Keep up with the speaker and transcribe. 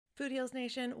Food Heals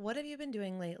Nation, what have you been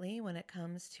doing lately when it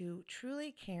comes to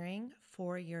truly caring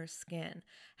for your skin?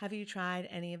 Have you tried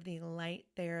any of the light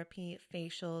therapy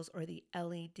facials or the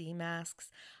LED masks?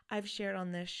 I've shared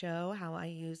on this show how I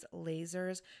use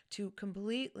lasers to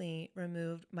completely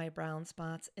remove my brown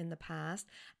spots in the past,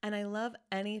 and I love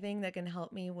anything that can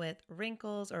help me with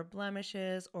wrinkles or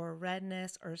blemishes or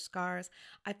redness or scars.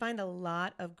 I find a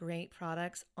lot of great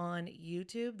products on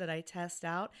YouTube that I test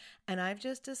out, and I've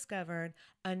just discovered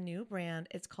a new brand.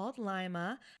 It's called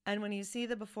Lima. And when you see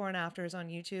the before and afters on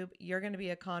YouTube, you're going to be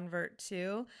a convert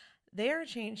too. They are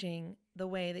changing the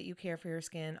way that you care for your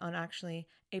skin on actually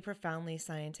a profoundly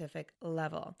scientific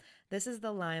level. This is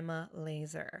the Lima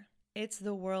laser. It's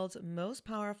the world's most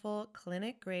powerful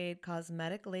clinic-grade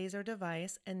cosmetic laser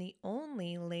device and the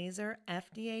only laser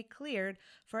FDA cleared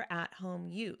for at-home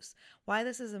use. Why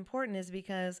this is important is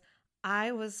because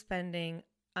I was spending,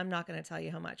 I'm not going to tell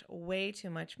you how much, way too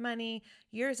much money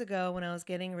years ago when I was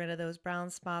getting rid of those brown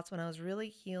spots, when I was really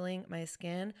healing my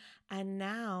skin. And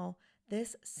now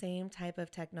this same type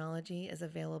of technology is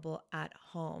available at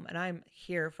home, and I'm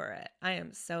here for it. I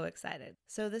am so excited.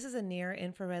 So this is a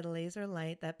near-infrared laser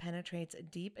light that penetrates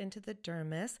deep into the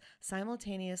dermis,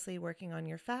 simultaneously working on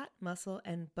your fat, muscle,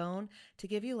 and bone to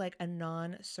give you like a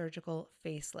non-surgical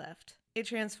facelift. It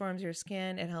transforms your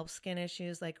skin. It helps skin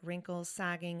issues like wrinkles,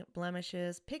 sagging,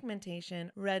 blemishes,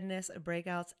 pigmentation, redness,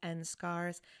 breakouts, and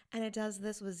scars. And it does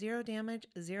this with zero damage,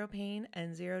 zero pain,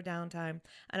 and zero downtime.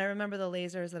 And I remember the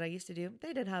lasers that I used to do,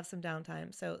 they did have some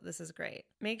downtime, so this is great.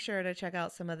 Make sure to check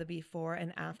out some of the before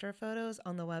and after photos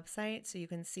on the website so you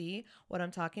can see what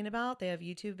I'm talking about. They have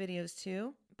YouTube videos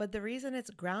too. But the reason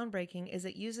it's groundbreaking is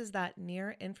it uses that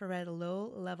near-infrared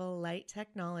low-level light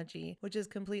technology, which is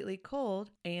completely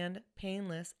cold and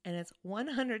painless, and it's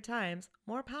 100 times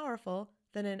more powerful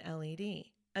than an LED.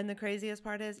 And the craziest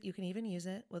part is you can even use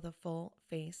it with a full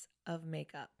face of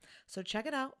makeup. So check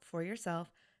it out for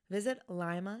yourself. Visit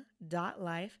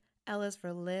lima.life. L is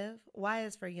for live, Y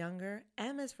is for younger,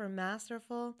 M is for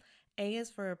masterful, A is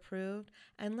for approved,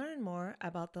 and learn more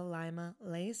about the Lima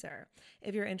laser.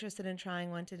 If you're interested in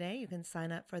trying one today, you can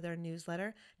sign up for their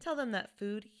newsletter. Tell them that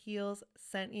Food Heals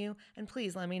sent you, and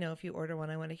please let me know if you order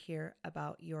one. I want to hear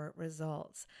about your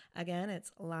results. Again,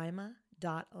 it's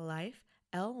lima.life,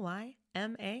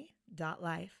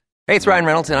 Lyma.life. Hey, it's Ryan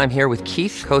Reynolds, and I'm here with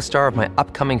Keith, co-star of my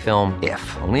upcoming film,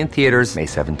 If, only in theaters May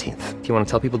 17th. Do you want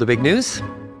to tell people the big news?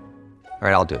 All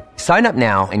right, I'll do it. Sign up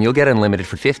now and you'll get unlimited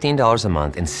for $15 a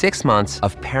month and 6 months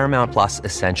of Paramount Plus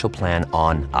Essential Plan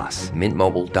on us.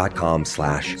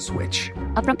 MintMobile.com/switch.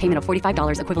 Upfront payment of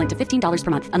 $45 equivalent to $15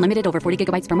 per month. Unlimited over 40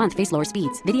 gigabytes per month. Face lower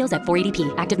speeds. Videos at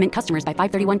 480p. Active Mint customers by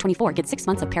 531.24 get 6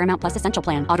 months of Paramount Plus Essential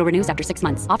Plan. Auto renews after 6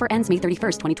 months. Offer ends May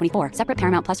 31st, 2024. Separate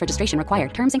Paramount Plus registration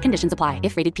required. Terms and conditions apply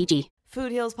if rated PG.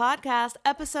 Food Heals Podcast,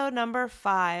 episode number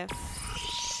 5.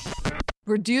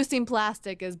 Reducing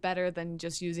plastic is better than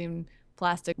just using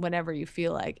plastic whenever you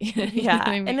feel like. You know Yeah. what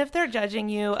I mean? And if they're judging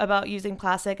you about using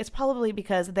plastic, it's probably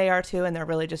because they are too, and they're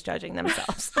really just judging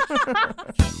themselves.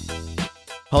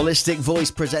 Holistic Voice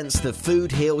presents the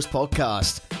Food Heals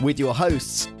Podcast with your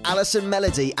hosts, Alison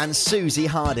Melody and Susie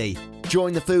Hardy.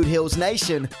 Join the Food Heals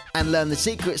Nation and learn the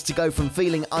secrets to go from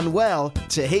feeling unwell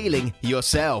to healing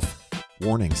yourself.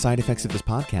 Warning, side effects of this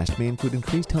podcast may include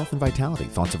increased health and vitality,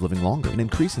 thoughts of living longer, an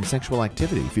increase in sexual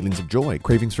activity, feelings of joy,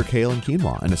 cravings for kale and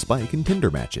quinoa, and a spike in Tinder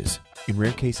matches. In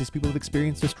rare cases, people have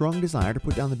experienced a strong desire to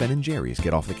put down the Ben & Jerry's,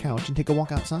 get off the couch, and take a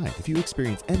walk outside. If you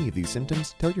experience any of these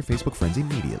symptoms, tell your Facebook friends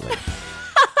immediately.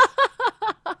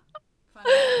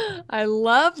 I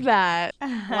love that.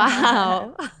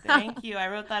 Wow. Thank you. I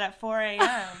wrote that at 4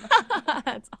 a.m.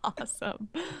 That's awesome.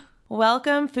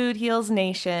 Welcome, Food Heals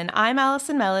Nation. I'm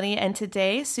Alison Melody, and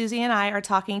today Susie and I are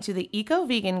talking to the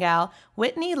eco-vegan gal,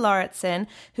 Whitney Lauritsen,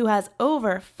 who has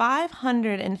over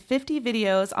 550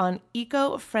 videos on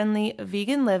eco-friendly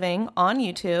vegan living on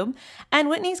YouTube. And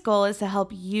Whitney's goal is to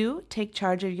help you take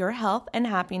charge of your health and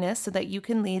happiness so that you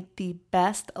can lead the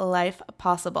best life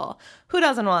possible. Who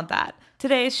doesn't want that?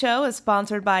 Today's show is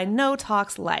sponsored by No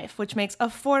Tox Life, which makes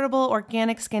affordable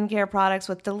organic skincare products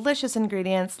with delicious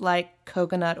ingredients like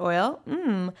coconut oil,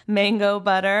 mango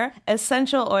butter,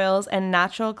 essential oils, and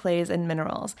natural clays and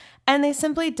minerals. And they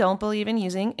simply don't believe in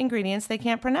using ingredients they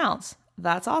can't pronounce.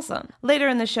 That's awesome. Later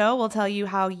in the show, we'll tell you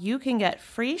how you can get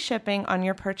free shipping on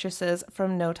your purchases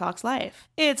from No Tox Life.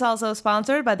 It's also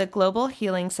sponsored by the Global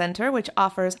Healing Center, which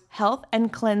offers health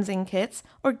and cleansing kits,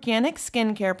 organic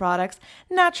skincare products,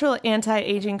 natural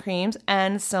anti-aging creams,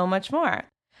 and so much more.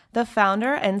 The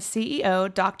founder and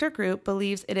CEO, Dr. Group,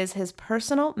 believes it is his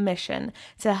personal mission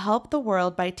to help the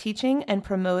world by teaching and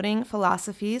promoting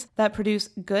philosophies that produce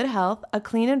good health, a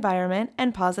clean environment,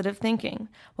 and positive thinking.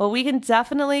 Well, we can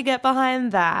definitely get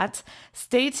behind that.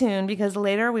 Stay tuned because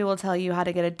later we will tell you how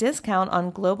to get a discount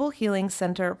on Global Healing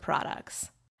Center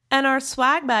products. And our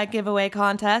swag bag giveaway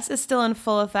contest is still in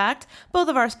full effect. Both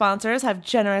of our sponsors have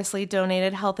generously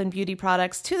donated health and beauty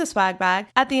products to the swag bag.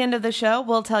 At the end of the show,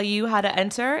 we'll tell you how to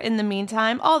enter. In the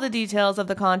meantime, all the details of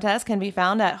the contest can be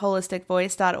found at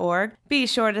holisticvoice.org. Be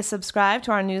sure to subscribe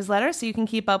to our newsletter so you can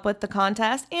keep up with the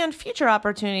contest and future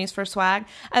opportunities for swag,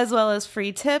 as well as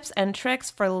free tips and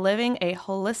tricks for living a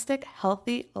holistic,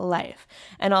 healthy life.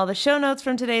 And all the show notes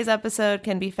from today's episode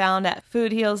can be found at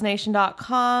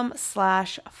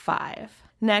foodhealsnation.com/5.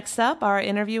 Next up, our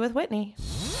interview with Whitney.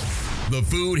 The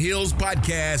Food Heals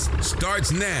Podcast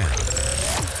starts now.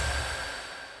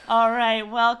 All right,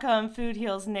 welcome, Food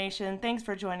Heals Nation. Thanks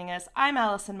for joining us. I'm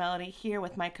Allison Melody here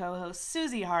with my co-host,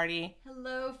 Susie Hardy.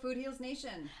 Hello, Food Heals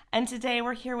Nation. And today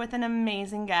we're here with an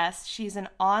amazing guest. She's an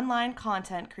online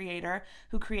content creator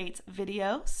who creates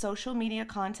video, social media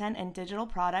content, and digital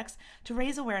products to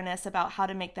raise awareness about how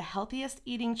to make the healthiest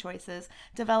eating choices,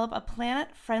 develop a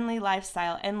planet-friendly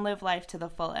lifestyle, and live life to the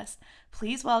fullest.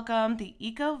 Please welcome the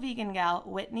eco-vegan gal,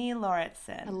 Whitney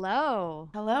Lauritsen. Hello.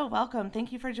 Hello, welcome.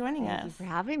 Thank you for joining us. Thank you for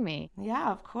having me.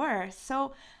 Yeah, of course.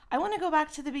 So I want to go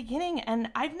back to the beginning, and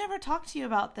I've never talked to you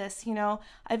about this. You know,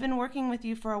 I've been working with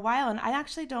you for a while, and I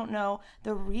actually don't know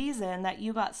the reason that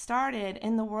you got started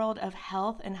in the world of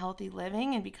health and healthy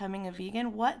living and becoming a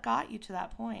vegan. What got you to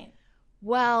that point?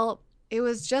 Well, it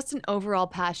was just an overall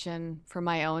passion for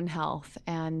my own health,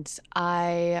 and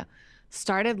I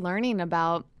started learning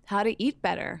about how to eat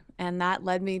better, and that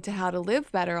led me to how to live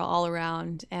better all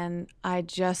around. And I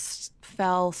just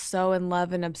fell so in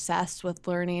love and obsessed with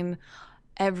learning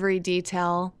every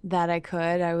detail that I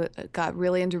could. I got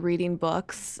really into reading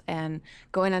books and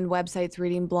going on websites,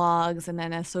 reading blogs, and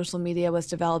then as social media was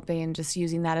developing, just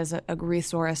using that as a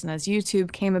resource, and as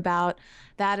YouTube came about,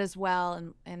 that as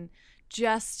well. And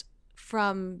just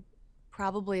from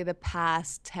probably the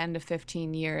past 10 to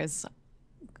 15 years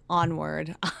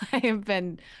onward, I have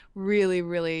been really,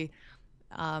 really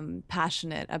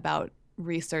passionate about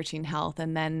researching health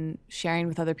and then sharing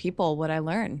with other people what I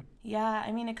learn. Yeah,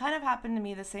 I mean, it kind of happened to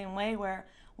me the same way, where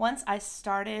once I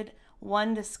started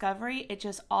one discovery, it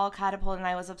just all catapulted, and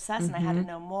I was obsessed, and I had to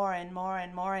know more and more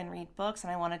and more and read books,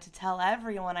 and I wanted to tell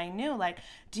everyone I knew, like,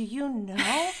 do you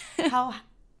know how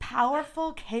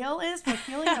powerful kale is for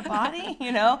healing the body,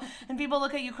 you know? And people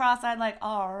look at you cross-eyed like,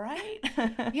 all right.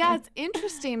 Yeah, it's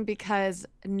interesting because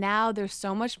now there's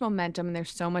so much momentum and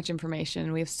there's so much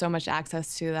information. We have so much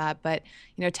access to that. But,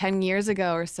 10 years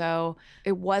ago or so,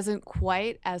 it wasn't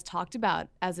quite as talked about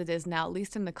as it is now, at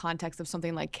least in the context of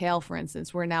something like kale, for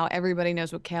instance, where now everybody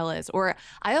knows what kale is. Or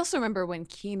I also remember when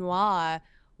quinoa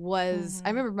was, I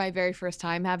remember my very first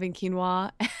time having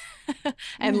quinoa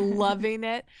and loving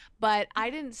it, but I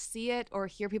didn't see it or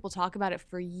hear people talk about it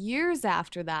for years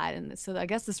after that. And so I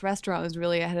guess this restaurant was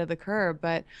really ahead of the curve,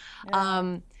 but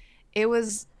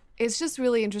it's just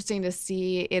really interesting to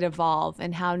see it evolve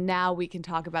and how now we can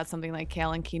talk about something like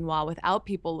kale and quinoa without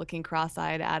people looking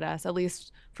cross-eyed at us, at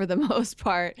least for the most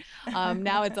part.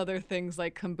 Now it's other things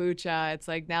like kombucha. It's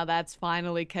like now that's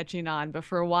finally catching on. But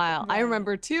for a while, I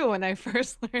remember too when I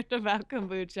first learned about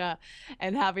kombucha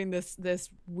and having this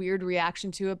weird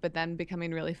reaction to it, but then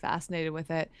becoming really fascinated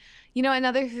with it.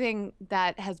 Another thing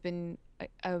that has been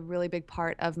a really big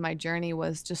part of my journey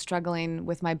was just struggling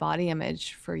with my body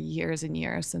image for years and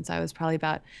years, since I was probably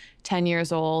about 10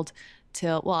 years old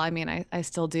till, I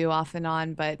still do off and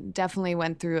on, but definitely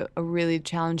went through a really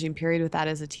challenging period with that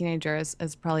as a teenager,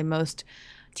 as probably most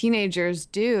teenagers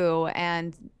do,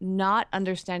 and not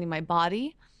understanding my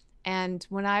body. And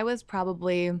when I was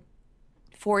probably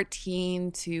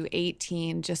 14 to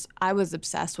 18, I was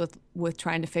obsessed with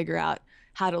trying to figure out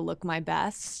how to look my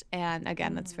best. And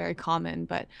again, that's very common,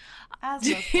 but as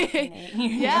most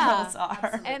 14-year-olds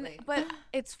are. But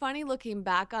it's funny looking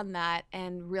back on that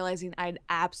and realizing I had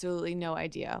absolutely no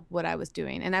idea what I was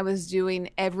doing. And I was doing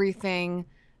everything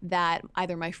that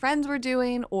either my friends were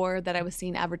doing or that I was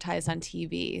seeing advertised on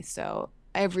TV. So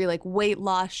every weight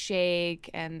loss shake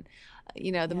and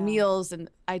the meals, and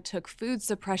I took food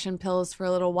suppression pills for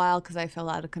a little while because I felt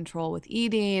out of control with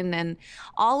eating and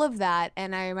all of that.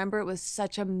 And I remember it was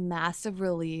such a massive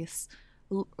relief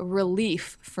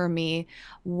for me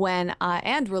when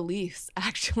and release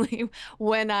actually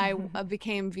when I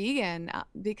became vegan,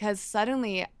 because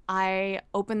suddenly I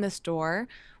opened this door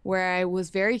where I was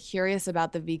very curious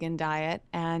about the vegan diet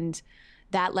and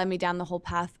that led me down the whole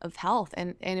path of health.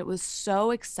 And it was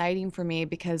so exciting for me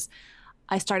because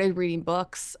I started reading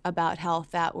books about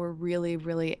health that were really,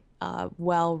 really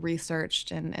well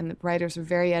researched, and the writers were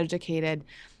very educated.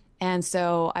 And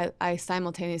so I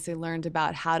simultaneously learned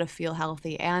about how to feel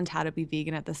healthy and how to be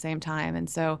vegan at the same time. And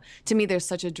so to me, there's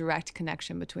such a direct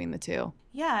connection between the two.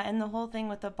 Yeah, and the whole thing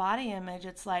with the body image,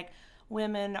 it's like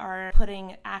women are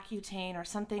putting Accutane or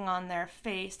something on their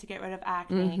face to get rid of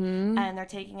acne, and they're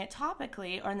taking it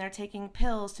topically, or they're taking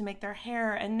pills to make their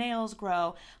hair and nails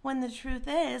grow, when the truth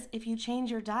is, if you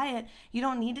change your diet, you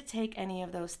don't need to take any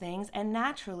of those things, and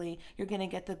naturally you're going to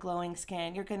get the glowing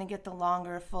skin, you're going to get the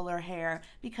longer, fuller hair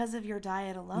because of your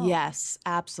diet alone. Yes,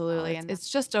 absolutely. And it's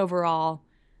just overall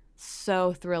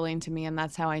so thrilling to me, and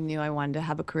that's how I knew I wanted to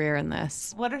have a career in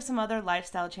this. What are some other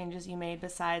lifestyle changes you made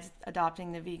besides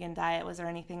adopting the vegan diet? Was there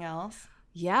anything else?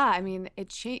 Yeah, I mean,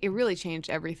 it really changed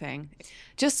everything.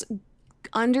 Just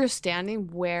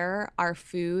understanding where our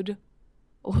food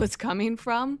was coming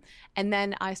from, and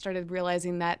then I started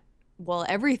realizing that, well,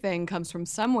 everything comes from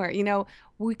somewhere. You know,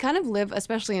 we kind of live,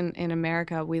 especially in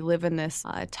America, we live in this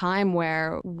time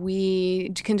where we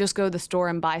can just go to the store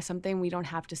and buy something. We don't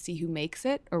have to see who makes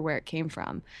it or where it came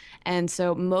from. And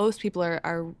so most people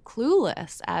are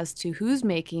clueless as to who's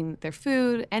making their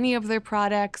food, any of their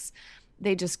products.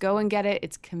 They just go and get it.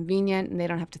 It's convenient and they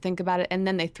don't have to think about it. And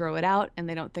then they throw it out and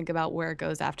they don't think about where it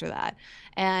goes after that.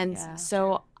 And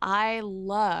so I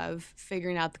love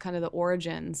figuring out the kind of the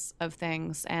origins of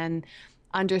things and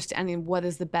understanding what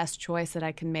is the best choice that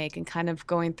I can make, and kind of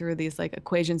going through these like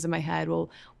equations in my head. Well,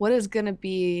 what is going to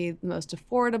be the most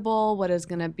affordable? What is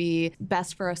going to be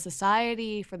best for our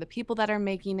society, for the people that are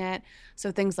making it?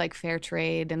 So things like fair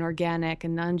trade and organic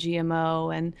and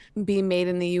non-GMO and being made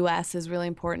in the US is really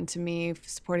important to me,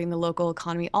 supporting the local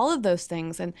economy, all of those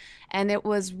things. And it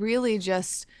was really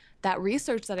just that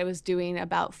research that I was doing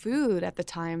about food at the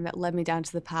time that led me down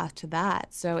to the path to that.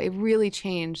 So it really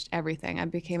changed everything. I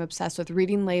became obsessed with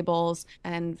reading labels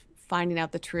and finding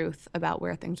out the truth about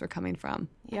where things were coming from.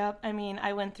 Yep. I mean,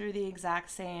 I went through the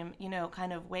exact same,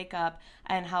 kind of wake up,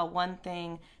 and how one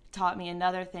thing taught me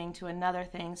another thing to another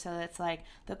thing. So it's like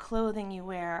the clothing you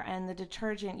wear and the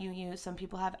detergent you use. Some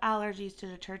people have allergies to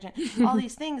detergent. All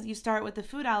these things. You start with the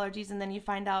food allergies, and then you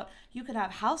find out you could have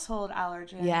household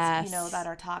allergens, that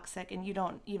are toxic, and you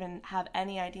don't even have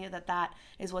any idea that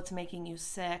is what's making you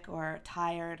sick or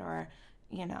tired or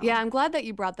Yeah, I'm glad that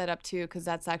you brought that up too, because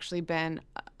that's actually been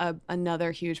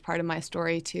another huge part of my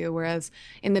story too. Whereas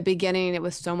in the beginning, it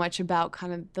was so much about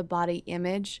kind of the body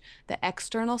image, the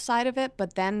external side of it.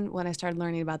 But then when I started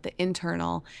learning about the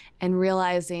internal and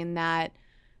realizing that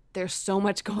there's so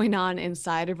much going on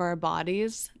inside of our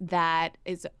bodies that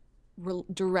is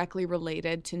directly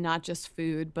related to not just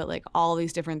food, but like all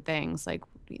these different things, like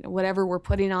whatever we're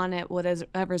putting on it,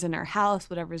 whatever's in our house,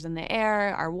 whatever's in the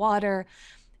air, our water.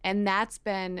 And that's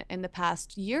been, in the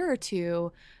past year or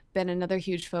two, been another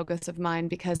huge focus of mine,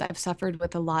 because I've suffered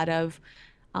with a lot of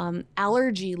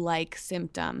allergy-like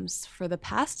symptoms for the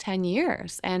past 10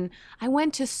 years. And I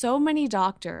went to so many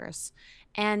doctors,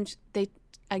 and they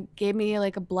gave me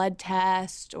like a blood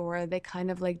test, or they kind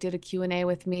of like did a Q&A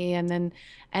with me, and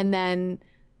then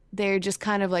they just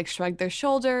kind of like shrugged their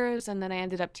shoulders. And then I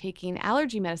ended up taking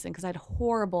allergy medicine because I had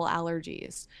horrible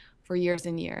allergies for years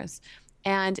and years.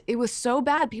 And it was so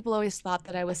bad. People always thought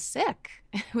that I was sick.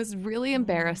 It was really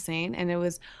embarrassing, and it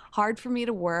was hard for me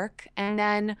to work. And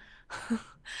then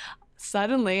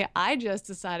suddenly I just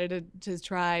decided to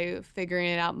try figuring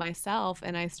it out myself.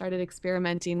 And I started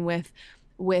experimenting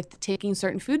with taking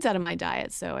certain foods out of my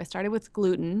diet. So I started with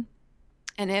gluten,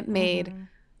 and it made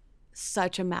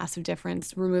such a massive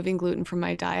difference. Removing gluten from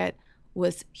my diet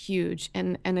was huge.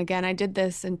 And again, I did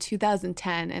this in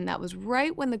 2010, and that was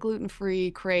right when the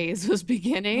gluten-free craze was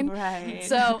beginning. Right.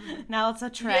 So now it's a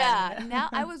trend. Yeah. Now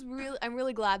I'm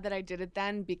really glad that I did it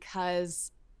then,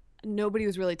 because nobody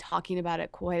was really talking about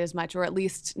it quite as much, or at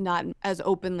least not as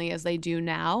openly as they do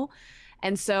now.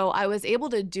 And so I was able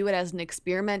to do it as an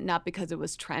experiment, not because it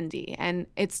was trendy. And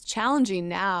it's challenging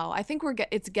now. I think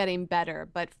it's getting better,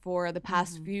 but for the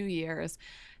past few years,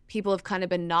 people have kind of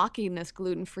been knocking this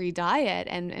gluten-free diet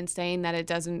and saying that it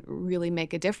doesn't really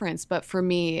make a difference. But for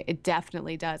me, it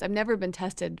definitely does. I've never been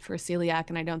tested for celiac,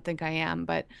 and I don't think I am,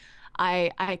 but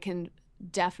I can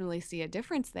definitely see a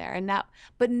difference there.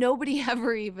 But nobody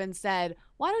ever even said,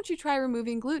 why don't you try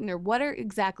removing gluten, or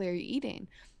exactly are you eating?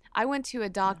 I went to a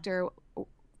doctor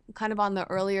kind of on the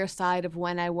earlier side of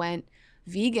when I went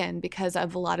vegan, because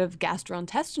of a lot of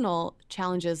gastrointestinal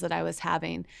challenges that I was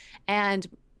having. And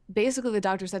basically the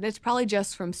doctor said it's probably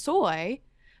just from soy,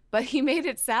 But he made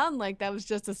it sound like that was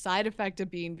just a side effect of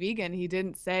being vegan. He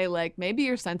didn't say like, maybe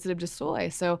you're sensitive to soy.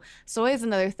 So soy is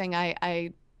another thing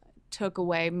I took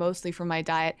away mostly from my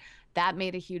diet. That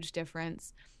made a huge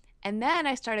difference. And then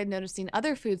I started noticing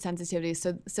other food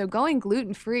sensitivities. So going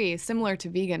gluten-free, similar to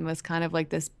vegan, was kind of like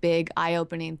this big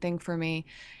eye-opening thing for me.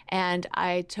 And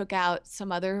I took out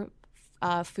some other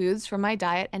foods from my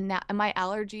diet, and now my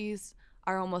allergies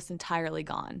are almost entirely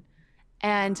gone.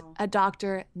 And a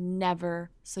doctor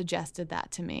never suggested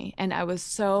that to me. And I was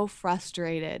so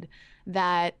frustrated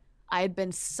that I had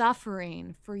been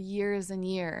suffering for years and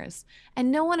years.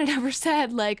 And no one had ever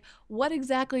said, like, what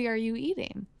exactly are you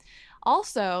eating?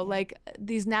 Also, like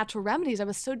these natural remedies, I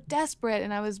was so desperate,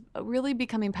 and I was really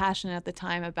becoming passionate at the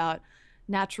time about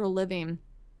natural living.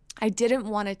 I didn't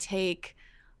want to take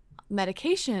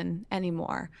medication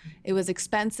anymore. It was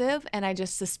expensive, and I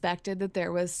just suspected that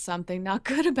there was something not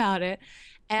good about it.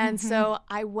 And so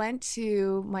I went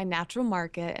to my natural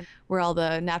market where all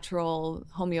the natural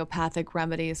homeopathic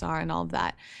remedies are and all of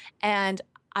that. And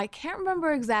I can't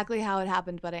remember exactly how it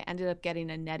happened, but I ended up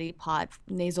getting a neti pot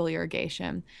nasal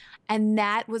irrigation. And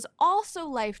that was also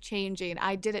life-changing.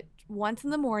 I did it once in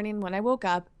the morning when I woke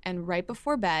up and right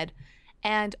before bed.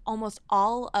 And almost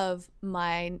all of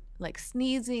my like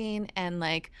sneezing and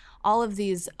like all of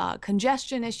these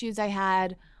congestion issues I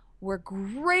had were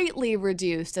greatly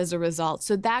reduced as a result.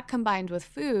 So that combined with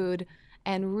food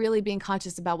and really being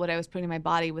conscious about what I was putting in my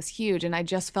body was huge. And I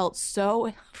just felt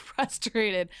so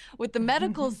frustrated with the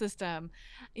medical system,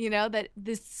 you know, that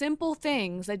the simple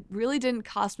things that really didn't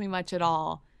cost me much at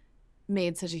all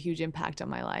made such a huge impact on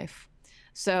my life.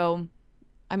 So,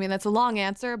 I mean, that's a long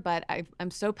answer, but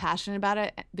I'm so passionate about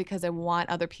it because I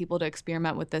want other people to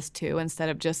experiment with this too, instead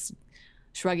of just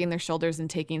shrugging their shoulders and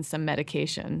taking some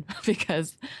medication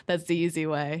because that's the easy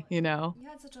way, you know? You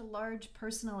had such a large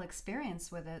personal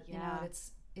experience with it. You know,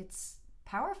 it's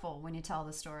powerful when you tell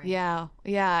the story. Yeah.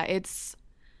 It's,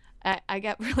 I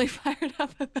get really fired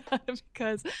up about it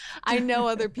because I know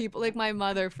other people, like my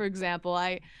mother, for example,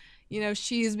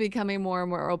 she's becoming more and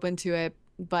more open to it,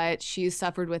 but she's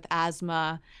suffered with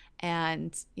asthma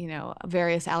and,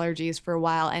 various allergies for a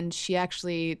while. And she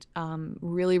actually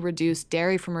really reduced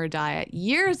dairy from her diet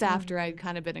years after I'd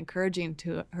kind of been encouraging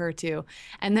her to.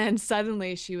 And then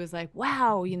suddenly she was like,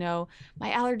 wow, my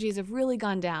allergies have really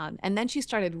gone down. And then she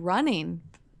started running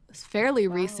fairly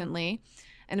recently.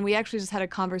 And we actually just had a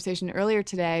conversation earlier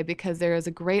today because there is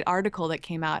a great article that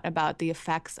came out about the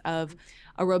effects of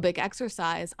aerobic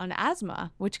exercise on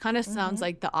asthma, which kind of sounds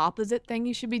like the opposite thing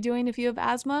you should be doing if you have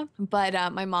asthma.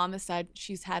 But my mom has said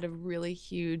she's had a really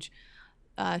huge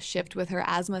shift with her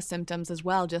asthma symptoms as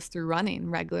well, just through running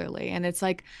regularly. And it's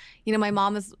like, my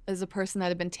mom is a person that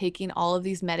had been taking all of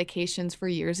these medications for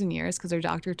years and years because her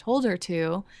doctor told her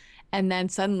to. And then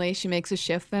suddenly she makes a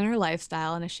shift in her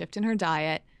lifestyle and a shift in her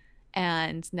diet.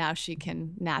 And now she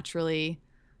can naturally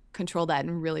control that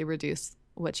and really reduce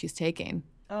what she's taking.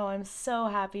 Oh, I'm so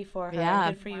happy for her.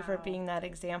 Yeah. Good for you for being that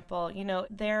example.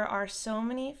 There are so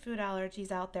many food allergies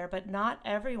out there, but not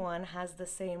everyone has the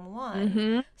same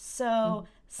one. So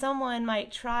someone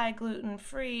might try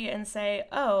gluten-free and say,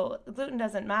 oh, gluten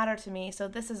doesn't matter to me, so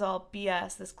this is all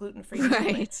BS, this gluten-free.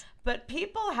 Right. But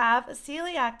people have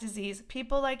celiac disease.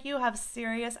 People like you have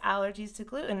serious allergies to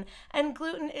gluten, and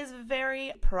gluten is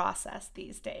very processed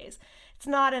these days. It's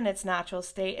not in its natural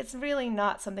state. It's really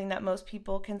not something that most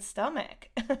people can stomach.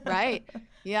 Right.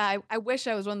 Yeah. I wish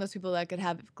I was one of those people that could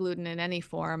have gluten in any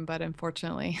form, but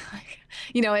unfortunately,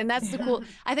 and that's the cool,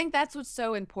 I think that's what's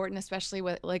so important, especially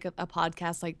with like a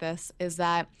podcast like this, is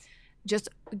that just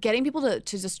getting people to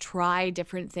just try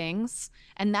different things.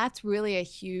 And that's really a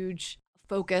huge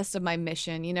focus of my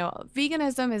mission.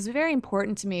 Veganism is very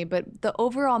important to me, but the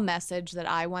overall message that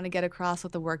I want to get across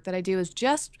with the work that I do is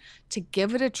just to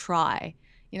give it a try.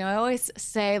 I always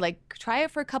say, like, try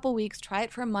it for a couple weeks, try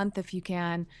it for a month if you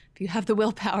can, if you have the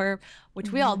willpower,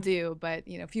 which we all do. But,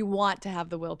 if you want to have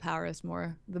the willpower is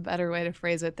more the better way to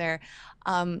phrase it there.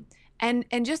 And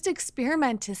just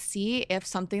experiment to see if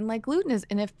something like gluten is,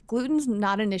 and if gluten's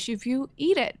not an issue if you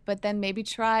eat it, but then maybe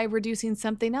try reducing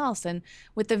something else. And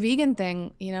with the vegan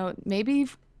thing, maybe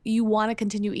you want to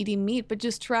continue eating meat, but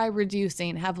just try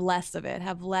reducing, have less of it,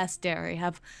 have less dairy,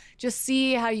 just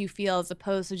see how you feel as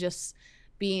opposed to just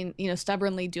being,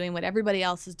 stubbornly doing what everybody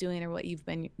else is doing or what you've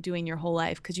been doing your whole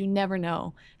life, because you never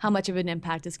know how much of an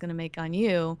impact it's going to make on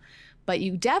you, but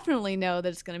you definitely know that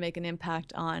it's going to make an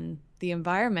impact on the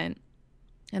environment.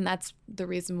 And that's the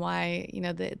reason why,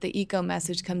 the eco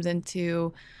message comes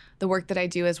into the work that I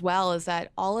do as well, is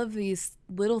that all of these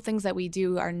little things that we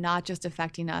do are not just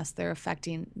affecting us, they're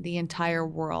affecting the entire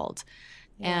world.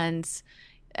 Yeah. And,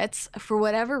 it's, for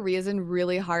whatever reason,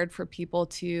 really hard for people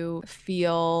to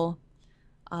feel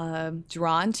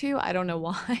drawn to. I don't know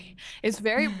why. It's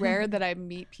very rare that I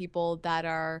meet people that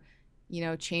are,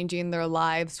 changing their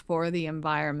lives for the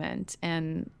environment.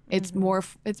 And it's more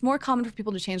common for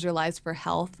people to change their lives for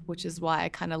health, which is why I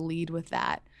kind of lead with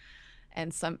that.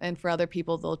 And for other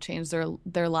people, they'll change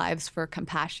their lives for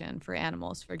compassion for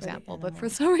animals, for example. But for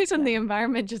some reason, the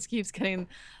environment just keeps getting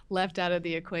left out of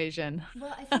the equation.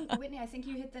 Well, I think, Whitney,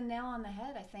 you hit the nail on the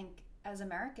head. I think as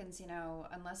Americans,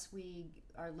 unless we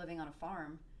are living on a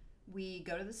farm, we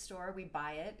go to the store, we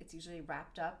buy it. It's usually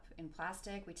wrapped up in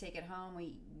plastic. We take it home,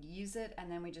 we use it, and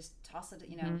then we just toss it,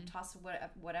 toss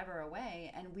whatever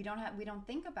away. And we don't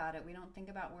think about it. We don't think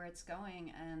about where it's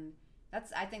going. And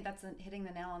I think that's hitting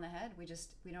the nail on the head. We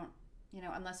don't,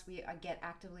 unless we get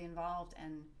actively involved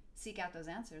and seek out those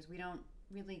answers, we don't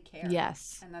really care.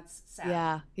 Yes. And that's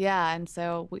sad. Yeah. And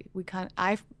so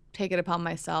I take it upon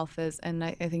myself and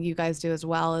I think you guys do as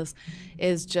well,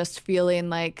 is just feeling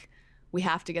like we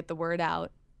have to get the word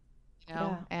out,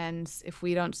 and if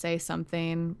we don't say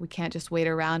something, we can't just wait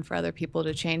around for other people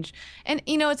to change. And,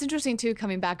 it's interesting too,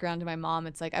 coming back around to my mom,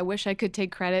 it's like, I wish I could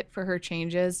take credit for her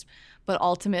changes, but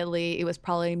ultimately it was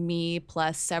probably me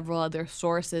plus several other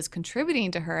sources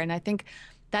contributing to her. And I think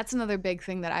that's another big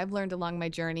thing that I've learned along my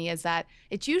journey, is that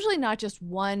it's usually not just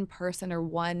one person or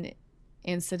one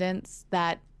incident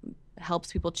that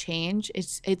helps people change.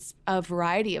 It's a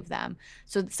variety of them.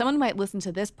 So someone might listen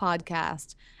to this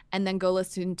podcast and then go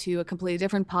listen to a completely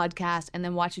different podcast and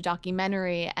then watch a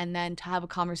documentary and then to have a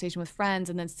conversation with friends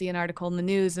and then see an article in the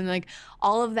news, and like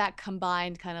all of that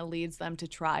combined kind of leads them to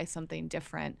try something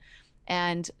different.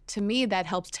 And to me, that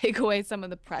helps take away some of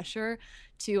the pressure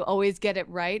to always get it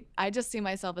right. I just see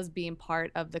myself as being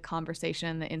part of the conversation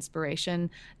and the inspiration,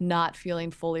 not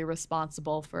feeling fully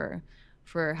responsible for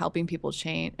helping people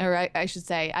change. Or I should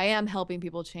say, I am helping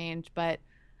people change, but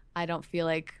I don't feel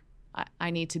like I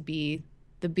need to be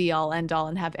the be all end all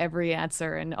and have every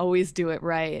answer and always do it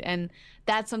right. And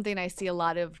that's something I see a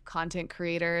lot of content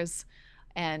creators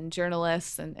and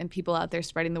journalists and people out there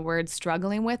spreading the word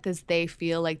struggling with, is they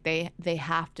feel like they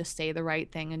have to say the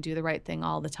right thing and do the right thing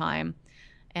all the time.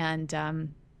 And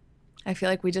I feel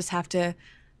like we just have to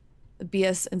be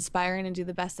as inspiring and do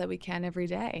the best that we can every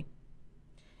day.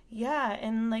 Yeah,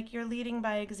 and like you're leading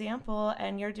by example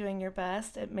and you're doing your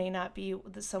best. It may not be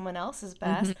someone else's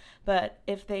best, but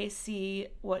if they see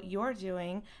what you're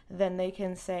doing, then they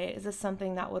can say, is this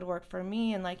something that would work for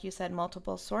me? And like you said,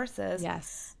 multiple sources.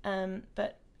 Yes.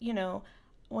 But,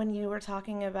 when you were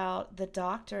talking about the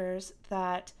doctors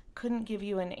that couldn't give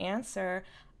you an answer,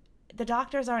 the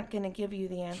doctors aren't going to give you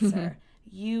the answer.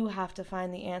 You have to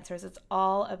find the answers. It's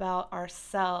all about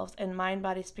ourselves and mind,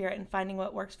 body, spirit, and finding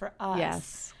what works for us.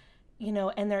 Yes.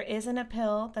 And there isn't a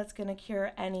pill that's going to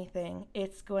cure anything.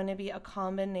 It's going to be a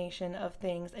combination of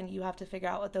things, and you have to figure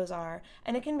out what those are.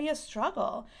 And it can be a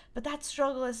struggle, but that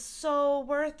struggle is so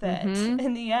worth it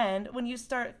in the end. When you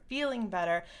start feeling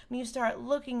better, when you start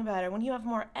looking better, when you have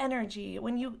more energy,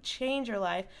 when you change your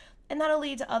life, and that'll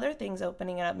lead to other things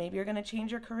opening up. Maybe you're going to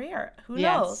change your career. Who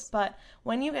knows? But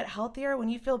when you get healthier, when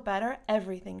you feel better,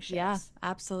 everything shifts. Yeah,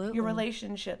 absolutely. Your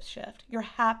relationships shift. You're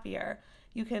happier.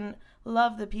 You can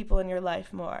love the people in your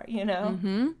life more,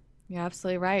 You're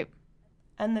absolutely right.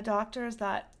 And the doctors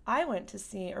that I went to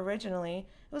see originally,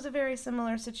 it was a very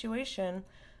similar situation.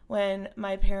 When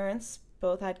my parents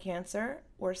both had cancer,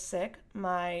 were sick,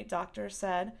 my doctor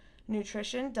said,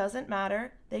 nutrition doesn't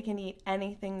matter. They can eat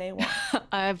anything they want.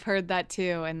 I've heard that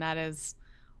too, and that is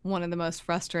one of the most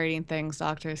frustrating things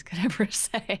doctors could ever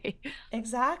say.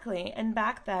 Exactly. And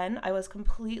back then, I was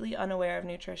completely unaware of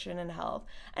nutrition and health.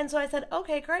 And so I said,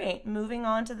 okay, great, moving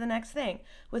on to the next thing,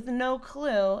 with no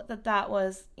clue that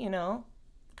was,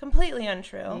 completely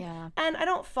untrue. Yeah. And I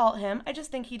don't fault him. I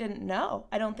just think he didn't know.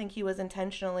 I don't think he was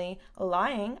intentionally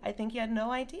lying. I think he had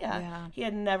no idea. Yeah. He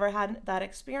had never had that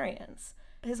experience.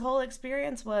 His whole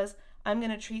experience was, I'm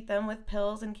going to treat them with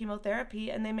pills and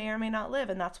chemotherapy, and they may or may not live,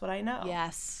 and that's what I know.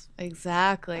 Yes,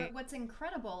 exactly. What's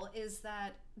incredible is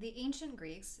that the ancient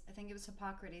Greeks, I think it was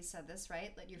Hippocrates said this,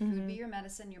 right? Let your food be your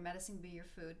medicine be your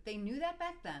food. They knew that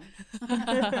back then.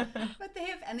 But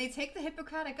they take the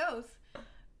Hippocratic Oath,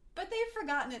 but they've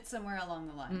forgotten it somewhere along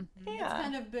the line. Yeah. It's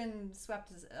kind of been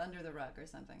swept under the rug or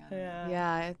something. I don't know.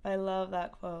 Yeah. I love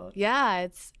that quote. Yeah,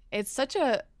 it's such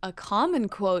a common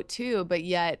quote too, but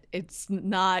yet it's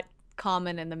not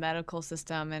common in the medical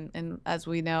system. And as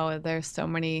we know, there's so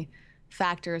many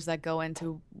factors that go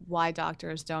into why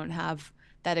doctors don't have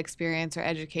that experience or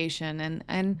education.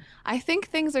 And I think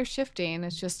things are shifting.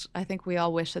 It's just, I think we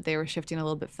all wish that they were shifting a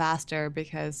little bit faster,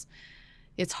 because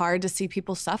it's hard to see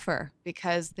people suffer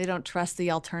because they don't trust the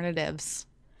alternatives.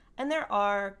 And there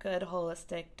are good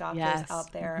holistic doctors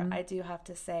out there, Mm-hmm. I do have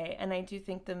to say. And I do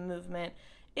think the movement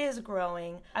is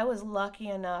growing. I was lucky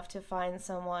enough to find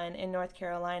someone in North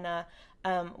Carolina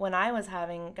when I was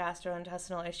having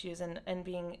gastrointestinal issues and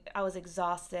I was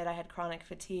exhausted. I had chronic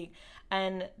fatigue.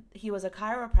 And he was a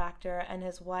chiropractor, and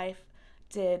his wife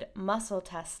did muscle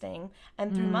testing.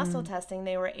 And through muscle testing,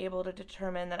 they were able to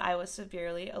determine that I was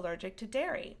severely allergic to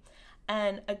dairy.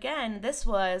 And again, this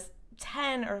was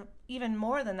 10 or even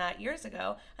more than that years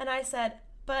ago. And I said,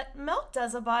 but milk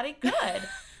does a body good.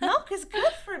 Milk is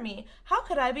good for me. How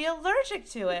could I be allergic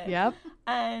to it? Yep.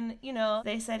 And,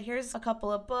 they said, here's a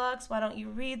couple of books. Why don't you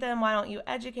read them? Why don't you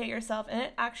educate yourself? And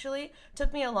it actually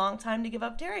took me a long time to give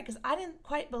up dairy because I didn't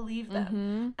quite believe them.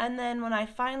 Mm-hmm. And then when I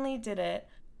finally did it,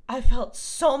 I felt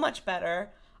so much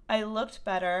better. I looked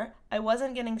better. I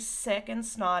wasn't getting sick and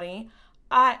snotty.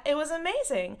 It was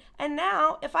amazing. And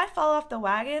now if I fall off the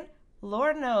wagon,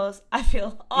 Lord knows I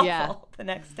feel awful the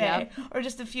next day or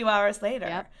just a few hours later.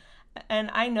 Yep. And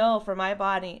I know for my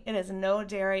body, it is no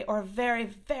dairy or very,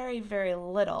 very, very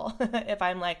little. If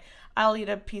I'm like, I'll eat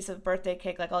a piece of birthday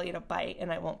cake, like I'll eat a bite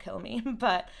and it won't kill me.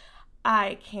 But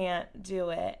I can't do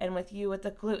it. And with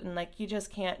the gluten, like you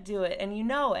just can't do it. And you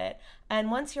know it. And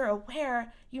once you're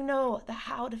aware, you know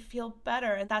how to feel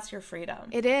better. And that's your freedom.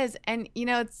 It is. And,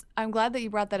 I'm glad that you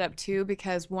brought that up too,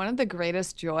 because one of the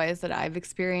greatest joys that I've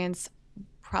experienced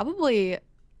probably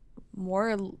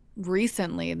more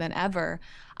recently than ever,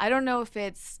 I don't know if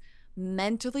it's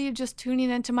mentally just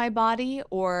tuning into my body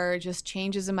or just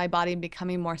changes in my body and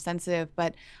becoming more sensitive,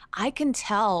 but I can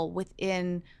tell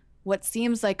within what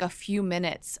seems like a few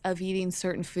minutes of eating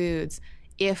certain foods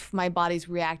if my body's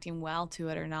reacting well to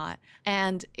it or not.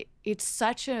 And it's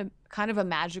such a kind of a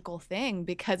magical thing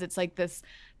because it's like this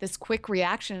quick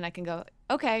reaction, and I can go,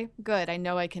 okay, good, I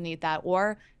know I can eat that,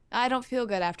 or I don't feel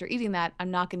good after eating that, I'm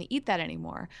not going to eat that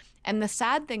anymore. And the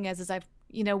sad thing is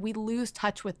we lose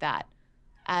touch with that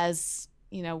as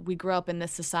we grow up in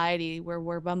this society where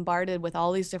we're bombarded with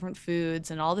all these different foods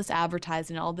and all this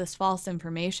advertising, all this false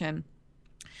information.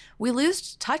 We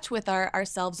lose touch with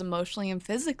ourselves emotionally and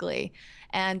physically.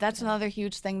 And that's another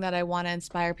huge thing that I want to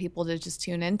inspire people to just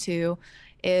tune into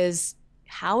is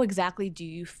how exactly do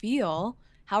you feel?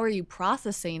 How are you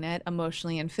processing it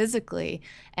emotionally and physically?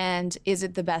 And is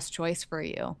it the best choice for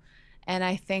you? And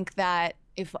I think that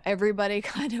if everybody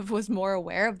kind of was more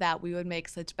aware of that, we would make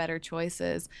such better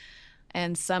choices.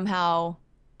 And somehow,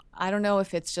 I don't know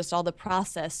if it's just all the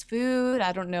processed food.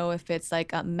 I don't know if it's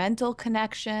like a mental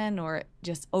connection or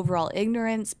just overall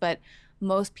ignorance, but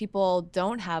most people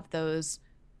don't have those,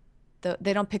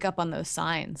 they don't pick up on those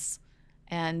signs.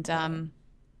 And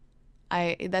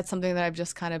that's something that I've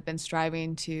just kind of been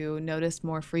striving to notice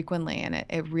more frequently. And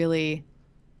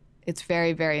it's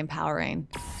very, very empowering.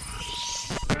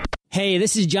 Hey,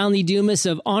 this is John Lee Dumas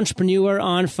of Entrepreneur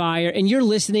on Fire, and you're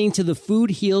listening to the Food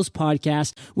Heals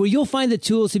podcast, where you'll find the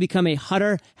tools to become a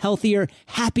hotter, healthier,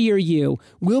 happier you.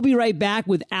 We'll be right back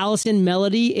with Allison,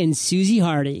 Melody, and Susie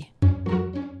Hardy.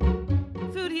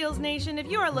 Food Heals Nation, if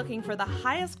you are looking for the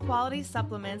highest quality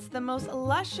supplements, the most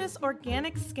luscious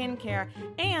organic skincare,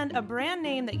 and a brand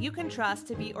name that you can trust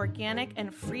to be organic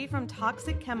and free from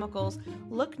toxic chemicals,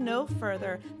 look no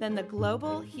further than the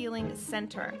Global Healing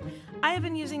Center. I have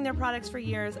been using their products for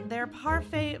years. Their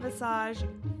Parfait Visage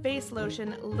face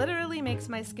lotion literally makes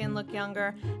my skin look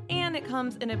younger, and it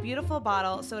comes in a beautiful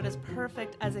bottle, so it is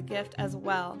perfect as a gift as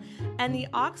well. And the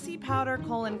Oxy Powder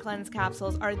Colon Cleanse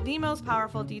capsules are the most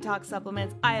powerful detox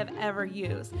supplements I have ever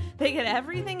used. They get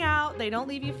everything out. They don't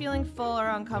leave you feeling full or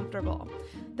uncomfortable.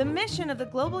 The mission of the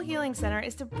Global Healing Center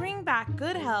is to bring back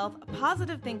good health,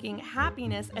 positive thinking,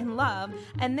 happiness, and love,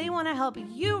 and they want to help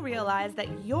you realize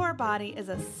that your body is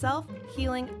a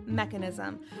self-healing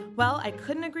mechanism. Well, I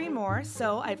couldn't agree more,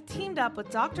 so I've teamed up with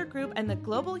Dr. Group and the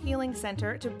Global Healing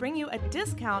Center to bring you a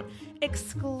discount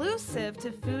exclusive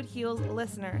to Food Heals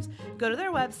listeners. Go to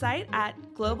their website at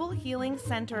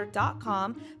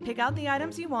globalhealingcenter.com, pick out the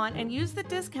items you want, and use the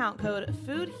discount code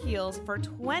FOODHEALS for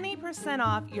 20%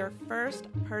 off your first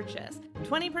purchase.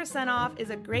 20% off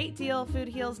is a great deal, Food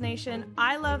Heals Nation.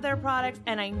 I love their products,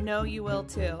 and I know you will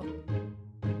too.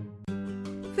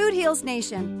 Food Heals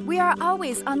Nation, we are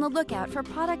always on the lookout for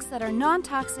products that are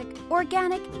non-toxic,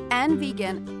 organic, and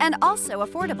vegan, and also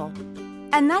affordable.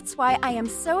 And that's why I am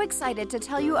so excited to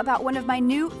tell you about one of my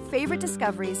new favorite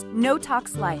discoveries, No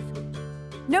Tox Life.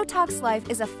 No Tox Life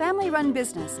is a family-run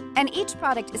business, and each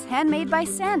product is handmade by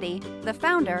Sandy, the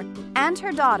founder, and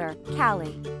her daughter,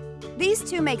 Callie. These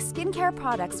two make skincare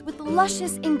products with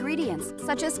luscious ingredients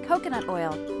such as coconut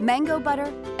oil, mango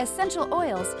butter, essential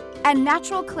oils, and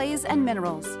natural clays and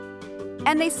minerals.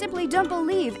 And they simply don't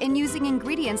believe in using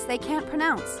ingredients they can't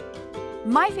pronounce.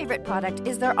 My favorite product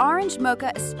is their Orange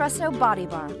Mocha Espresso Body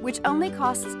Bar, which only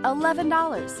costs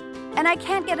 $11. And I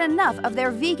can't get enough of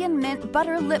their Vegan Mint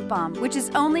Butter Lip Balm, which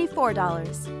is only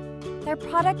 $4. Their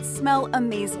products smell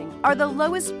amazing, are the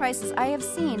lowest prices I have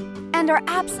seen, and are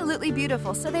absolutely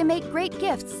beautiful, so they make great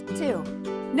gifts, too.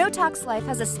 No Tox Life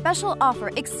has a special offer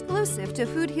exclusive to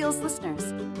Food Heals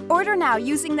listeners. Order now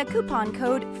using the coupon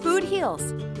code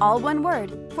FOODHEALS, all one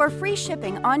word, for free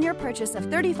shipping on your purchase of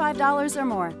 $35 or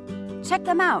more. Check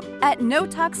them out at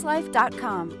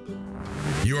notoxlife.com.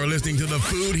 You are listening to the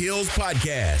Food Heals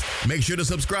Podcast. Make sure to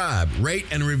subscribe, rate,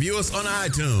 and review us on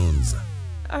iTunes.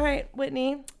 All right,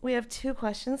 Whitney, we have 2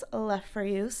 questions left for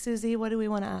you. Susie, what do we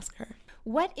want to ask her?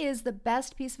 What is the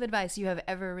best piece of advice you have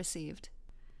ever received?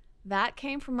 That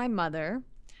came from my mother,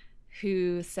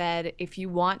 who said, if you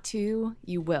want to,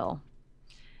 you will.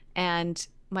 And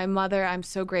my mother, I'm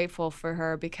so grateful for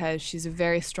her because she's a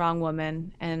very strong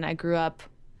woman, and I grew up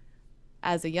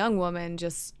as a young woman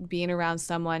just being around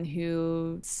someone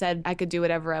who said I could do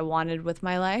whatever I wanted with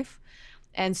my life.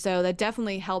 And so that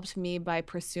definitely helped me by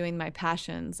pursuing my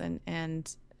passions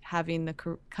and having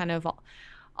the kind of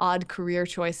odd career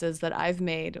choices that I've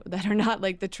made that are not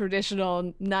like the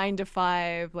traditional 9 to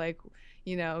 5, like,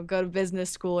 you know, go to business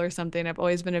school or something. I've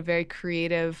always been a very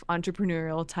creative,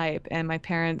 entrepreneurial type. And my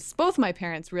parents, both my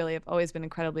parents really have always been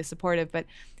incredibly supportive. But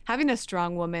having a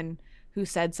strong woman who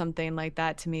said something like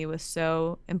that to me was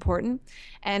so important.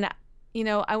 And, you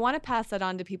know, I want to pass that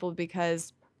on to people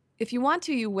because if you want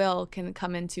to, you will can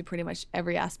come into pretty much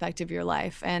every aspect of your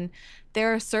life. And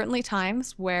there are certainly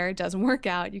times where it doesn't work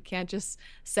out. You can't just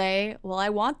say, well, I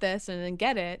want this and then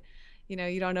get it. You know,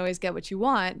 you don't always get what you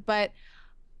want. But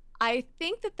I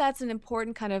think that that's an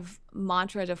important kind of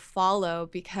mantra to follow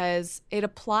because it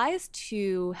applies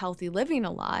to healthy living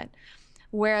a lot.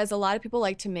 Whereas a lot of people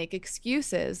like to make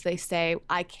excuses. They say,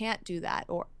 I can't do that,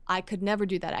 or I could never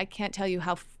do that. I can't tell you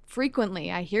how frequently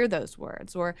I hear those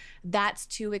words, or that's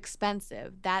too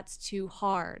expensive, that's too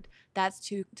hard, that's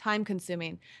too time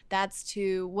consuming, that's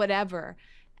too whatever.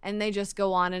 And they just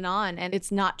go on. And it's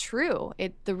not true.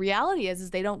 The reality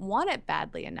is they don't want it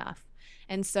badly enough.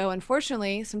 And so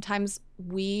unfortunately, sometimes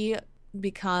we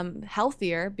become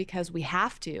healthier because we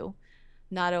have to,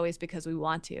 not always because we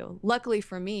want to. Luckily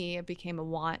for me, it became a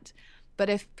want. But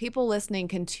if people listening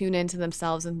can tune into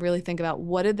themselves and really think about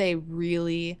what do they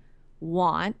really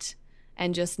want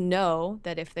and just know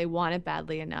that if they want it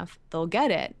badly enough, they'll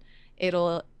get it,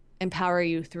 it'll empower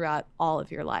you throughout all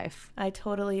of your life. I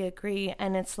totally agree.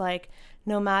 And it's like,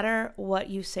 no matter what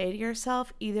you say to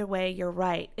yourself, either way, you're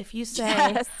right. If you say,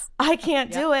 yes, I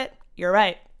can't do it, you're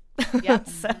right. Yep.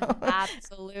 So,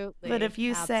 absolutely. But if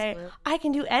you say, I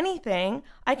can do anything,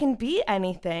 I can be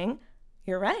anything,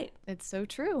 you're right. It's so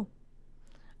true.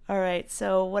 All right.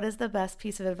 So what is the best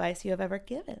piece of advice you have ever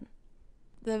given?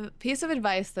 The piece of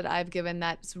advice that I've given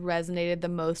that's resonated the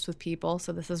most with people,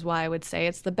 so this is why I would say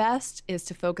it's the best, is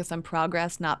to focus on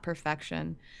progress, not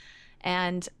perfection.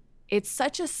 And it's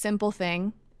such a simple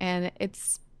thing, and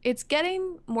it's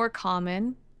getting more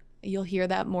common. You'll hear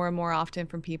that more and more often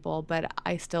from people, but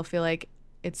I still feel like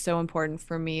it's so important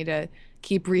for me to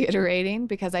keep reiterating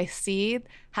because I see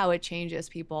how it changes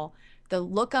people. The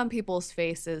look on people's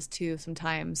faces too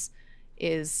sometimes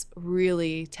is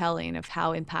really telling of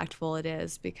how impactful it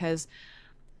is because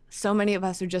so many of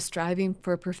us are just striving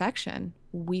for perfection.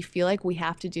 We feel like we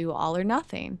have to do all or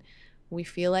nothing. We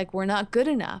feel like we're not good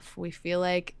enough. We feel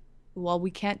like, well,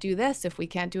 we can't do this if we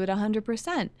can't do it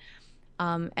 100%.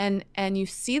 And you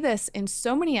see this in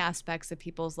so many aspects of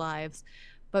people's lives.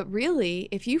 But really,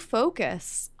 if you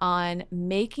focus on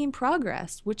making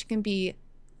progress, which can be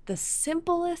the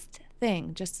simplest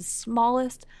thing, just the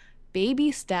smallest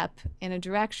baby step in a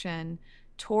direction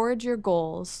towards your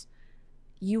goals,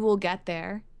 you will get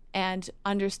there and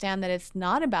understand that it's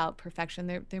not about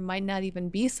perfection. There might not even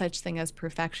be such thing as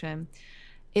perfection,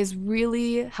 is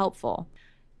really helpful.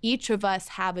 Each of us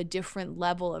have a different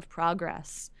level of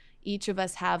progress. Each of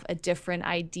us have a different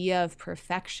idea of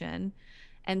perfection.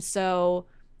 And so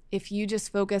if you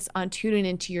just focus on tuning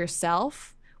into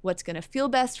yourself, what's going to feel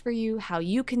best for you, how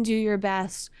you can do your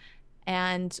best,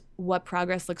 and what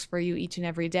progress looks for you each and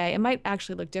every day. It might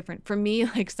actually look different. For me,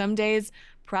 like some days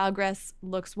progress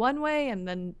looks one way and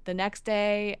then the next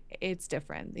day it's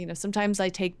different. You know, sometimes I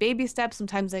take baby steps,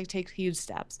 sometimes I take huge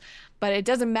steps, but it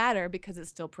doesn't matter because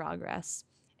it's still progress.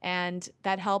 And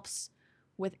that helps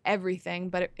with everything,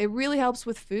 but it really helps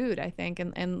with food, I think,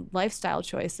 and lifestyle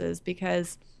choices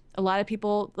because A lot of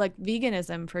people, like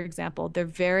veganism, for example, they're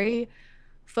very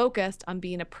focused on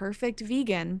being a perfect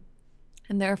vegan,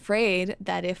 and they're afraid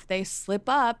that if they slip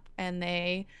up and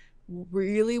they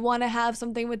really want to have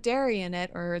something with dairy in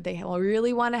it, or they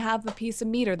really want to have a piece of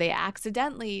meat, or they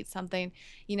accidentally eat something,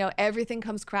 everything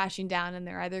comes crashing down, and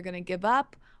they're either going to give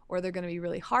up or they're going to be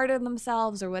really hard on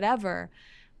themselves or whatever.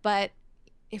 But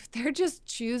if they're just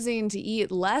choosing to eat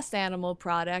less animal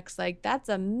products, like that's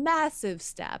a massive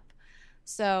step.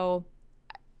 So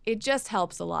it just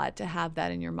helps a lot to have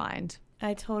that in your mind.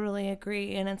 I totally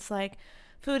agree. And it's like,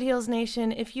 Food Heals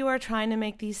Nation, if you are trying to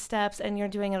make these steps and you're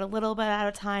doing it a little bit at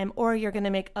a time, or you're going to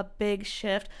make a big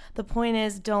shift, the point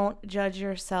is, don't judge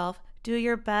yourself. Do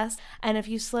your best. And if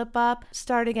you slip up,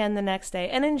 start again the next day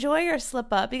and enjoy your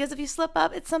slip up, because if you slip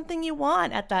up, it's something you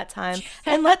want at that time,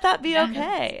 and let that be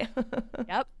okay.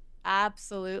 Yep,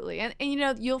 absolutely. And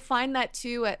you'll find that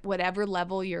too at whatever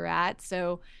level you're at.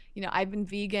 So, I've been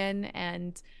vegan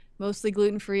and mostly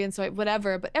gluten-free and soy,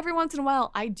 whatever. But every once in a while,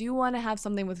 I do want to have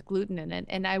something with gluten in it,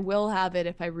 and I will have it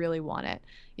if I really want it,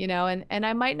 and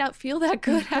I might not feel that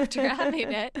good after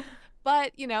having it,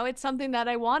 but, it's something that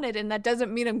I wanted, and that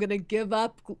doesn't mean I'm going to give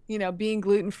up, being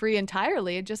gluten-free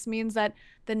entirely. It just means that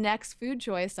the next food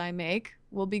choice I make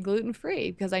will be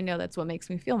gluten-free, because I know that's what makes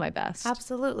me feel my best.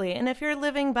 Absolutely. And if you're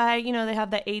living by, they have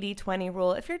the 80-20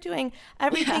 rule. If you're doing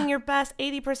everything your best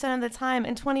 80% of the time,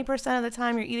 and 20% of the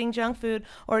time you're eating junk food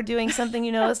or doing something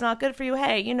is not good for you,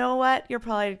 hey, you know what? You're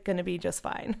probably going to be just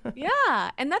fine.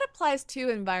 Yeah. And that applies too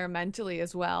environmentally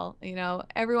as well.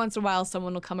 Every once in a while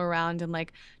someone will come around and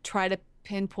like try to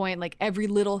pinpoint like every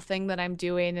little thing that I'm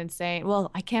doing and saying, well,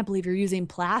 I can't believe you're using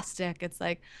plastic. It's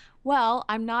like, well,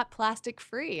 I'm not plastic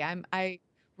free. I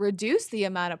reduce the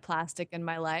amount of plastic in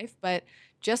my life, but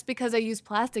just because I use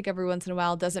plastic every once in a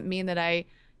while doesn't mean that I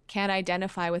can't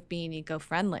identify with being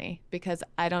eco-friendly, because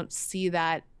I don't see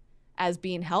that as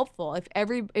being helpful.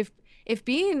 If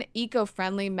being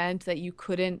eco-friendly meant that you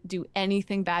couldn't do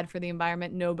anything bad for the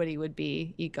environment, nobody would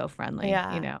be eco-friendly.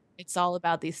 Yeah. It's all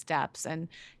about these steps, and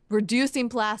reducing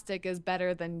plastic is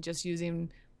better than just using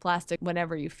plastic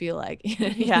whenever you feel like.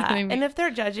 Yeah. I mean? And if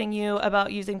they're judging you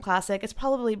about using plastic, it's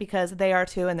probably because they are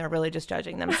too, and they're really just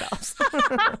judging themselves.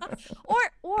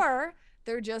 or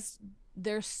they're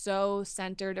so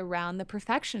centered around the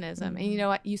perfectionism. And you know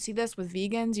what? You see this with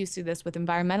vegans, you see this with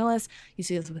environmentalists, you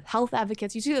see this with health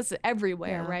advocates, you see this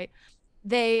everywhere, right?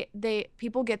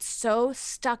 People get so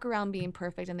stuck around being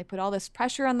perfect, and they put all this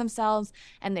pressure on themselves,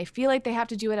 and they feel like they have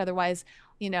to do it. Otherwise,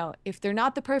 if they're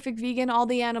not the perfect vegan, all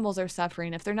the animals are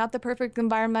suffering. If they're not the perfect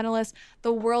environmentalist,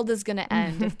 the world is going to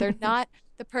end. If they're not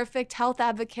the perfect health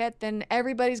advocate, then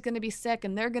everybody's going to be sick,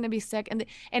 and they're going to be sick. And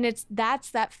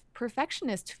that's that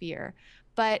perfectionist fear.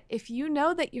 But if you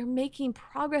know that you're making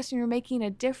progress and you're making a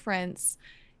difference,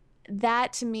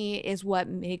 that to me is what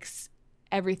makes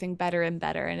everything better and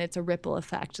better. And it's a ripple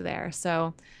effect there.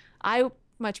 So I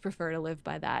much prefer to live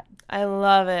by that. I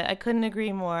love it. I couldn't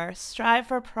agree more. Strive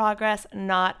for progress,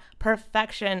 not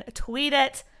perfection. Tweet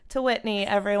it to Whitney,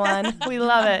 everyone. We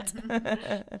love it.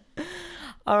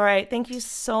 All right. Thank you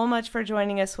so much for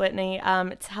joining us, Whitney.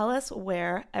 Tell us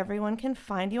where everyone can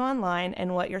find you online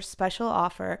and what your special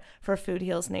offer for Food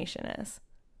Heals Nation is.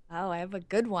 Oh, I have a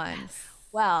good one. Yes.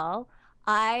 Well,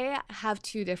 I have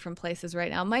two different places right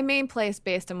now. My main place,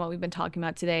 based on what we've been talking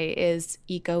about today, is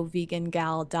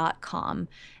ecovegangal.com.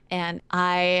 And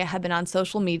I have been on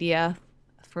social media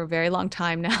for a very long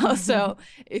time now. So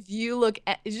if you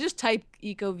just type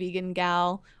Eco Vegan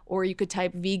Gal, or you could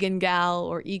type Vegan Gal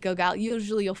or Eco Gal.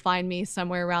 Usually you'll find me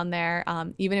somewhere around there.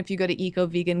 Even if you go to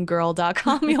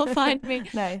ecovegangirl.com, you'll find me.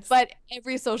 Nice. But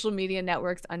every social media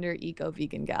network's under Eco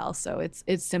Vegan Gal. So it's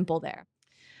simple there.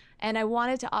 And I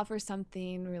wanted to offer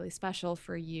something really special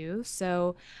for you.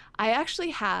 So I actually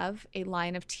have a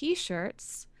line of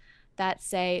t-shirts that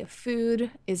say "Food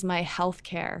is my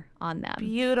healthcare" on them.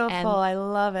 Beautiful. And I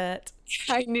love it.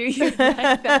 I knew you'd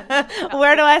like that.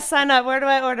 Where do I sign up? Where do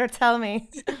I order? Tell me.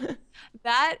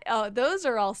 Those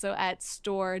are also at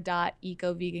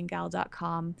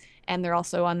store.ecovegangal.com, and they're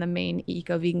also on the main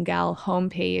Eco Vegan Gal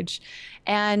homepage.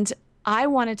 And I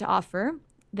wanted to offer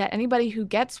that anybody who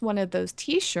gets one of those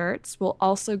t-shirts will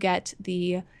also get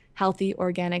the Healthy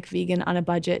Organic Vegan on a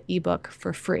Budget ebook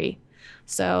for free.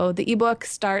 So the ebook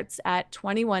starts at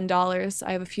 $21.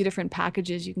 I have a few different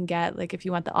packages you can get, like if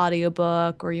you want the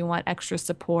audiobook or you want extra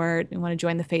support, you want to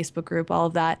join the Facebook group, all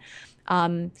of that.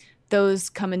 Those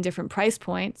come in different price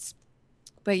points,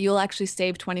 but you'll actually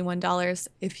save $21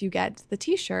 if you get the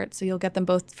t-shirt. So you'll get them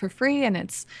both for free, and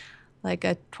it's like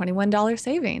a $21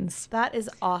 savings. That is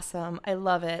awesome. I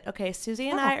love it. Okay, Susie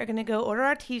and I are going to go order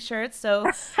our t-shirts.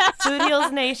 So Food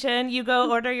Heals Nation, you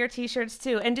go order your t-shirts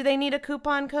too. And do they need a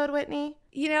coupon code, Whitney?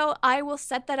 You know, I will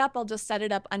set that up. I'll just set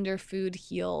it up under Food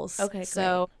Heals. Okay,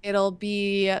 so it'll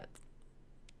be,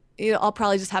 I'll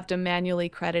probably just have to manually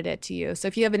credit it to you. So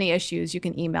if you have any issues, you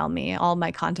can email me. All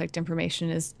my contact information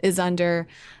is under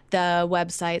the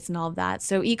websites and all of that.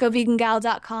 So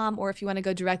ecovegangal.com, or if you want to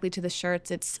go directly to the shirts,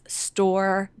 it's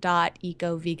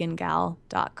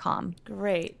store.ecovegangal.com.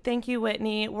 Great. Thank you,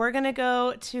 Whitney. We're going to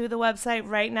go to the website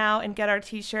right now and get our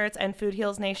t-shirts, and Food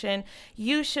Heals Nation,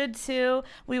 you should too.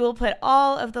 We will put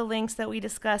all of the links that we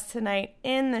discussed tonight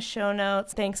in the show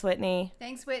notes. Thanks, Whitney.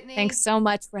 Thanks, Whitney. Thanks so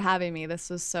much for having me. This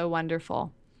was so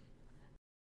wonderful.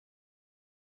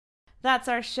 That's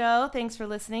our show. Thanks for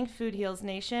listening, Food Heals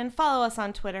Nation. Follow us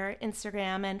on Twitter,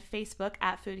 Instagram, and Facebook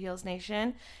at Food Heals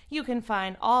Nation. You can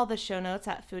find all the show notes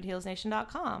at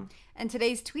foodhealsnation.com. And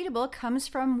today's tweetable comes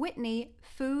from Whitney.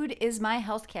 Food is my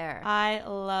healthcare. I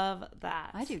love that.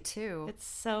 I do too. It's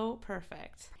so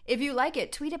perfect. If you like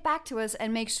it, tweet it back to us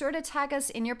and make sure to tag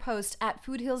us in your post at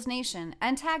Food Heals Nation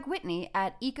and tag Whitney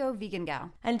at Eco Vegan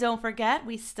Gal. And don't forget,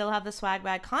 we still have the swag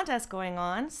bag contest going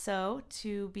on. So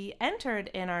to be entered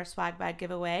in our swag bag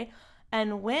giveaway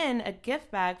and win a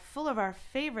gift bag full of our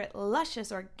favorite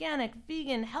luscious, organic,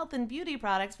 vegan health and beauty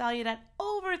products valued at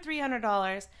over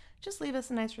 $300, just leave us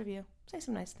a nice review. Say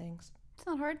some nice things. It's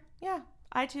not hard. Yeah.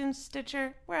 iTunes,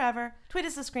 Stitcher, wherever. Tweet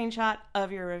us a screenshot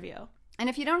of your review. And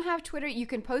if you don't have Twitter, you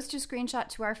can post your screenshot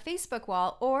to our Facebook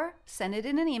wall or send it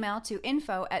in an email to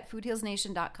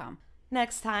info@foodhealsnation.com.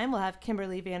 Next time, we'll have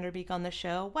Kimberly Vanderbeek on the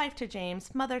show, wife to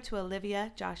James, mother to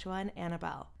Olivia, Joshua, and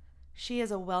Annabelle. She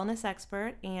is a wellness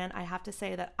expert, and I have to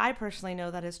say that I personally know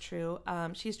that is true.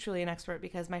 She's truly an expert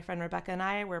because my friend Rebecca and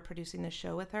I were producing this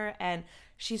show with her, and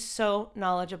she's so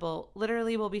knowledgeable.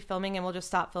 Literally, we'll be filming and we'll just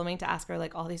stop filming to ask her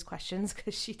like all these questions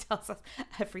because she tells us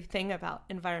everything about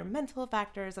environmental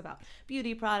factors, about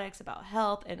beauty products, about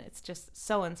health, and it's just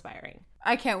so inspiring.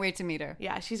 I can't wait to meet her.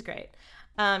 Yeah, she's great.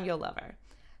 You'll love her.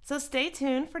 So stay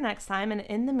tuned for next time, and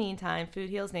in the meantime,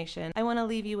 Food Heals Nation, I want to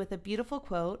leave you with a beautiful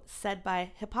quote said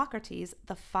by Hippocrates,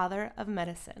 the father of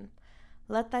medicine.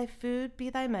 Let thy food be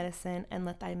thy medicine, and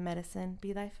let thy medicine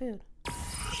be thy food.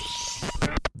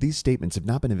 These statements have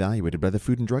not been evaluated by the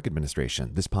Food and Drug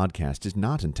Administration. This podcast is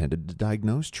not intended to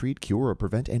diagnose, treat, cure, or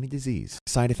prevent any disease.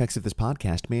 Side effects of this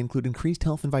podcast may include increased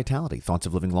health and vitality, thoughts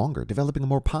of living longer, developing a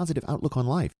more positive outlook on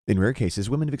life. In rare cases,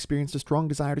 women have experienced a strong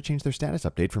desire to change their status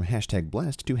update from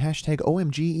 #blessed to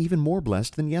 #OMG even more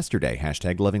blessed than yesterday,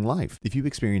 #loving life. If you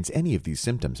experience any of these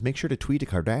symptoms, make sure to tweet a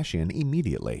Kardashian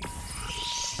immediately.